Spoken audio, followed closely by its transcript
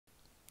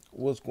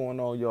What's going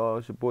on, y'all?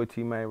 It's your boy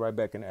T Main, right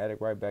back in the attic,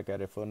 right back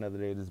at it for another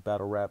day of this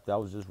battle rap. That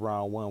was just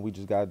round one. We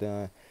just got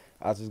done.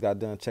 I just got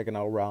done checking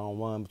out round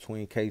one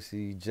between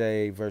Casey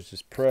J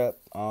versus Prep.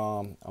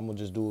 I'm gonna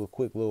just do a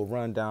quick little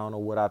rundown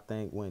of what I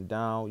think went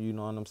down. You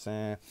know what I'm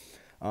saying?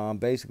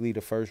 Basically,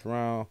 the first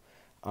round,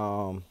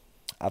 um,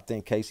 I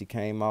think Casey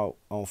came out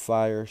on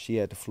fire. She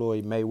had the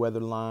Floyd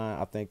Mayweather line.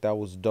 I think that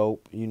was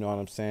dope. You know what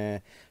I'm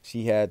saying?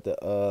 She had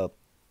the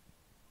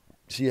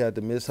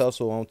Miss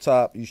Hustle on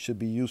top. You should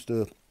be used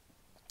to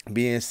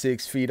being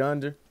 6 feet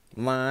under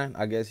line.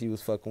 I guess he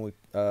was fucking with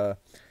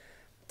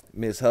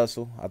Miss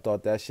Hustle. I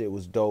thought that shit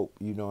was dope.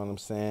 You know what I'm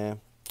saying?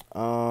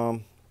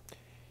 Um,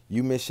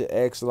 you miss your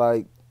ex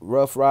like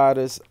Rough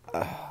Riders.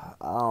 I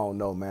don't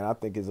know, man. I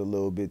think it's a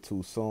little bit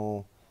too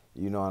soon.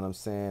 You know what I'm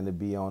saying, to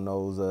be on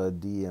those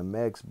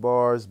DMX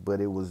bars,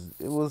 but it was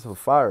a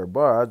fire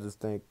bar. I just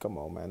think, come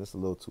on, man, it's a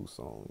little too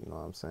soon. You know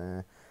what I'm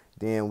saying?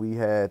 Then we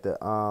had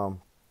the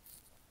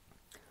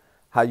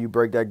how you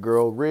break that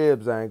girl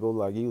ribs angle.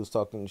 Like she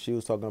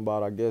was talking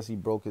about, I guess he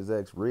broke his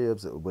ex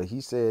ribs, but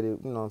he said it,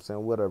 you know what I'm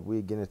saying, whatever,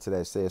 we get into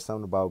that, said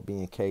something about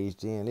being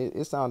caged in.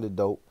 It sounded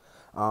dope.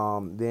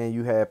 Then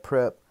you had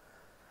Prep.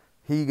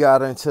 He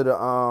got into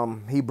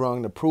he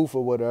brung the proof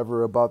or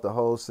whatever about the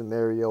whole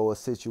scenario or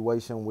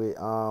situation with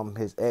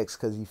his ex,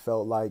 because he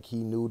felt like he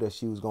knew that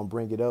she was going to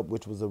bring it up,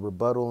 which was a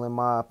rebuttal in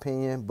my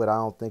opinion, but I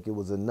don't think it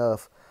was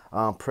enough.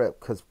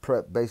 Prep, because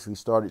Prep basically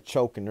started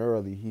choking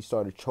early. He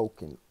started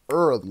choking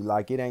early,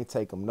 like it ain't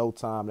take him no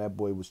time. That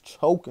boy was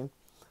choking.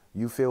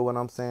 You feel what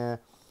I'm saying?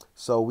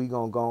 So we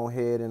gonna go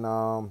ahead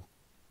and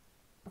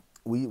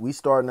we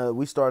starting to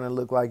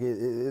look like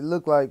it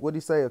looked like, what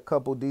he say, a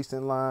couple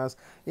decent lines.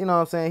 You know what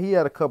I'm saying? He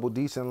had a couple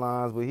decent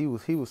lines, but he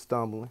was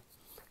stumbling.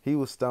 He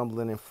was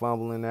stumbling and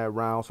fumbling that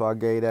round. So I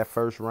gave that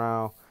first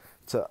round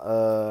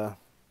to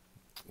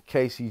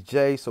Casey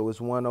J. So it's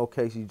 1-0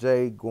 Casey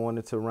J going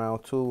into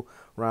round two.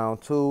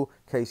 Round two,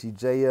 Casey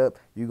J up.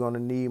 You're gonna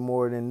need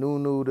more than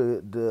Nunu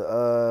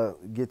to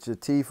get your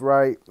teeth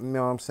right. You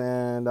know what I'm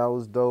saying? That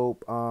was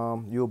dope.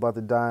 You about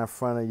to die in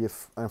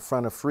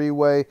front of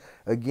Freeway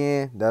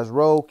again. That's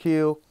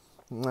roadkill.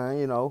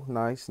 You know,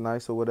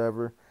 nice or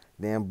whatever.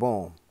 Then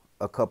boom,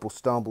 a couple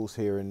stumbles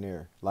here and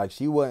there. Like,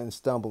 she wasn't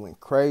stumbling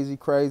crazy,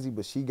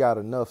 but she got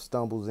enough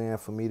stumbles in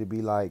for me to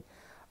be like,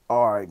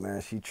 all right,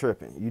 man, she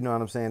tripping. You know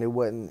what I'm saying? It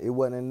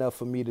wasn't enough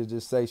for me to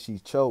just say she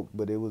choked,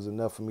 but it was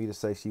enough for me to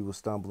say she was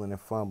stumbling and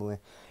fumbling.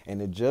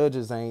 And the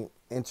judges ain't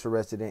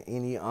interested in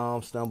any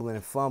stumbling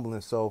and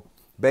fumbling. So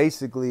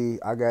basically,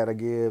 I gotta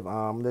give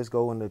let's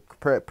go into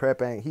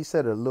prep ain't, he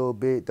said a little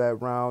bit that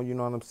round. You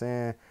know what I'm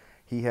saying?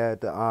 He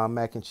had the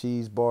mac and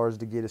cheese bars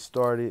to get it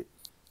started.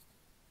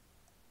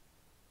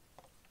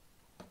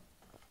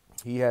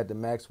 He had the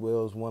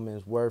Maxwell's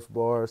Woman's Worth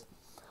bars.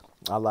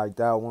 I like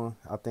that one.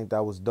 I think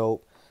that was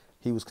dope.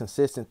 He was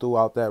consistent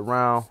throughout that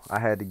round. I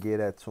had to give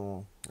that to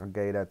him. I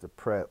gave that to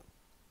Prep.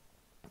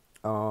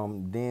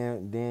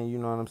 Then you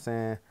know what I'm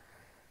saying.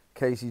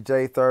 Casey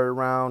J third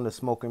round, the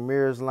Smoke and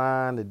Mirrors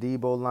line, the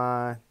Debo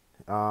line.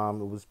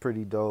 It was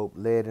pretty dope.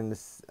 Led in the,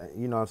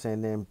 you know what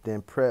I'm saying.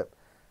 Then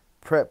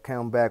Prep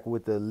came back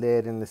with the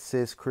lead in the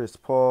sis Chris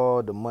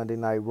Paul, the Monday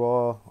Night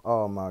Raw.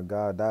 Oh my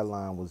God, that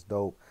line was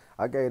dope.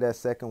 I gave that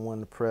second one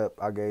to Prep.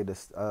 I gave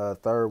the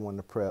third one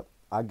to Prep.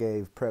 I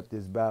gave Prep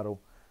this battle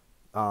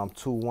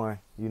 2-1.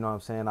 You know what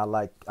I'm saying? I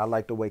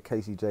like the way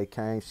Casey J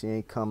came. She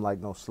ain't come like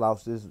no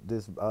slouch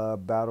this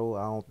battle.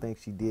 I don't think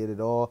she did at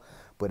all.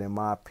 But in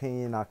my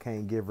opinion, I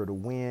can't give her the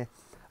win.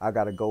 I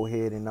gotta go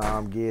ahead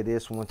and give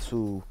this one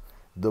to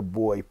the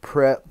boy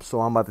Prep. So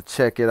I'm about to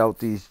check it out,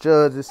 these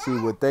judges, see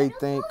what they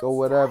think or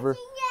whatever.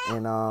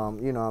 And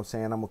you know what I'm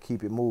saying, I'm gonna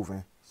keep it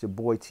moving. It's your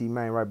boy T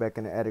Main, right back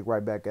in the attic,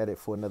 right back at it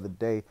for another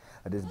day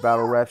of this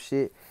battle rap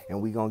shit.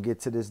 And we gonna get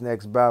to this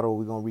next battle.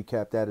 We gonna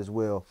recap that as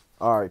well.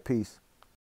 All right, peace.